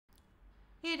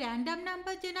A random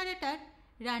number generator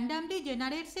randomly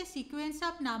generates a sequence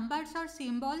of numbers or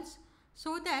symbols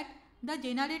so that the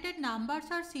generated numbers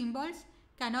or symbols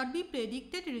cannot be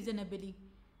predicted reasonably.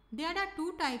 There are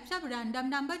two types of random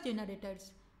number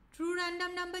generators: true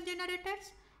random number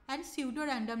generators and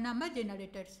pseudo-random number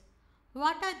generators.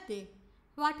 What are they?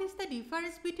 What is the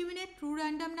difference between a true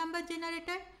random number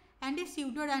generator and a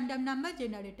pseudo-random number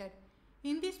generator?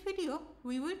 In this video,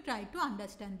 we will try to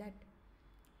understand that.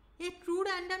 A true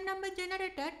random number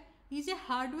generator is a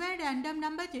hardware random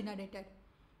number generator.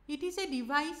 It is a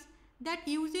device that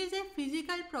uses a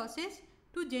physical process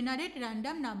to generate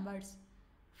random numbers.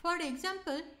 For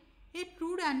example, a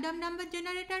true random number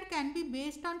generator can be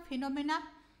based on phenomena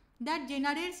that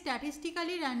generate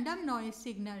statistically random noise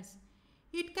signals.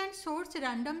 It can source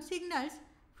random signals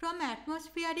from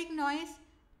atmospheric noise,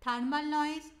 thermal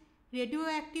noise,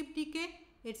 radioactive decay,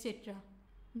 etc.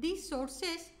 These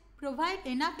sources provide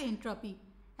enough entropy,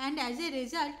 and as a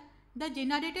result, the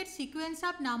generated sequence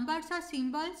of numbers or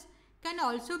symbols can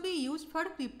also be used for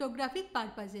cryptographic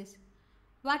purposes.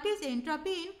 What is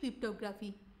entropy in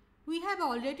cryptography? We have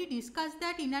already discussed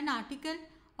that in an article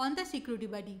on the security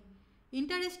body.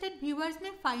 Interested viewers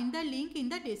may find the link in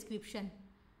the description.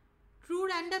 True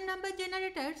random number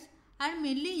generators are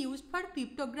mainly used for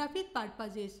cryptographic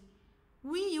purposes.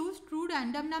 We use true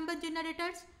random number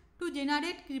generators to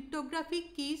generate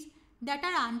cryptographic keys that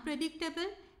are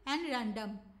unpredictable and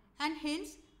random, and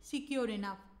hence secure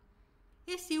enough.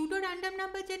 A pseudo-random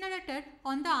number generator,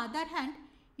 on the other hand,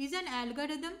 is an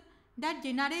algorithm that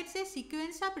generates a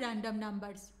sequence of random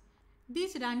numbers.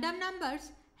 These random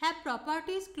numbers have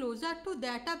properties closer to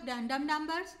that of random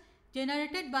numbers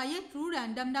generated by a true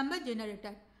random number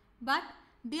generator, but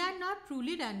they are not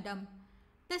truly random.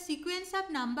 The sequence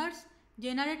of numbers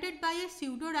generated by a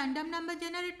pseudo-random number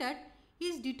generator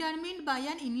is determined by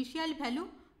an initial value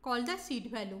called the seed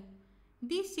value.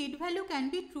 This seed value can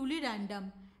be truly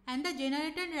random, and the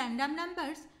generated random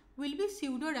numbers will be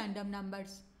pseudo-random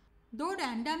numbers. Though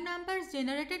random numbers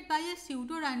generated by a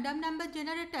pseudo-random number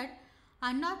generator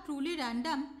are not truly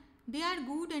random, they are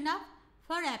good enough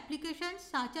for applications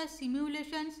such as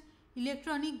simulations,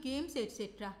 electronic games,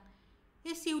 etc.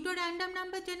 A pseudo-random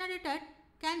number generator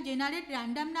can generate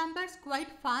random numbers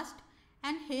quite fast,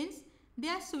 and hence they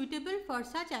are suitable for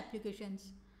such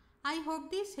applications. I hope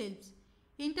this helps.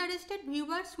 Interested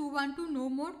viewers who want to know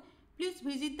more, please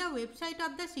visit the website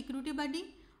of the Security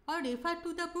Buddy or refer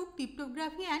to the book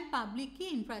Cryptography and Public Key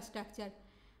Infrastructure.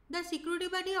 The Security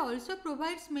Buddy also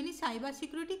provides many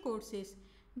cybersecurity courses.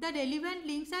 The relevant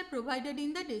links are provided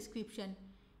in the description.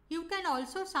 You can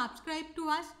also subscribe to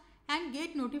us and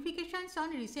get notifications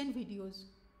on recent videos.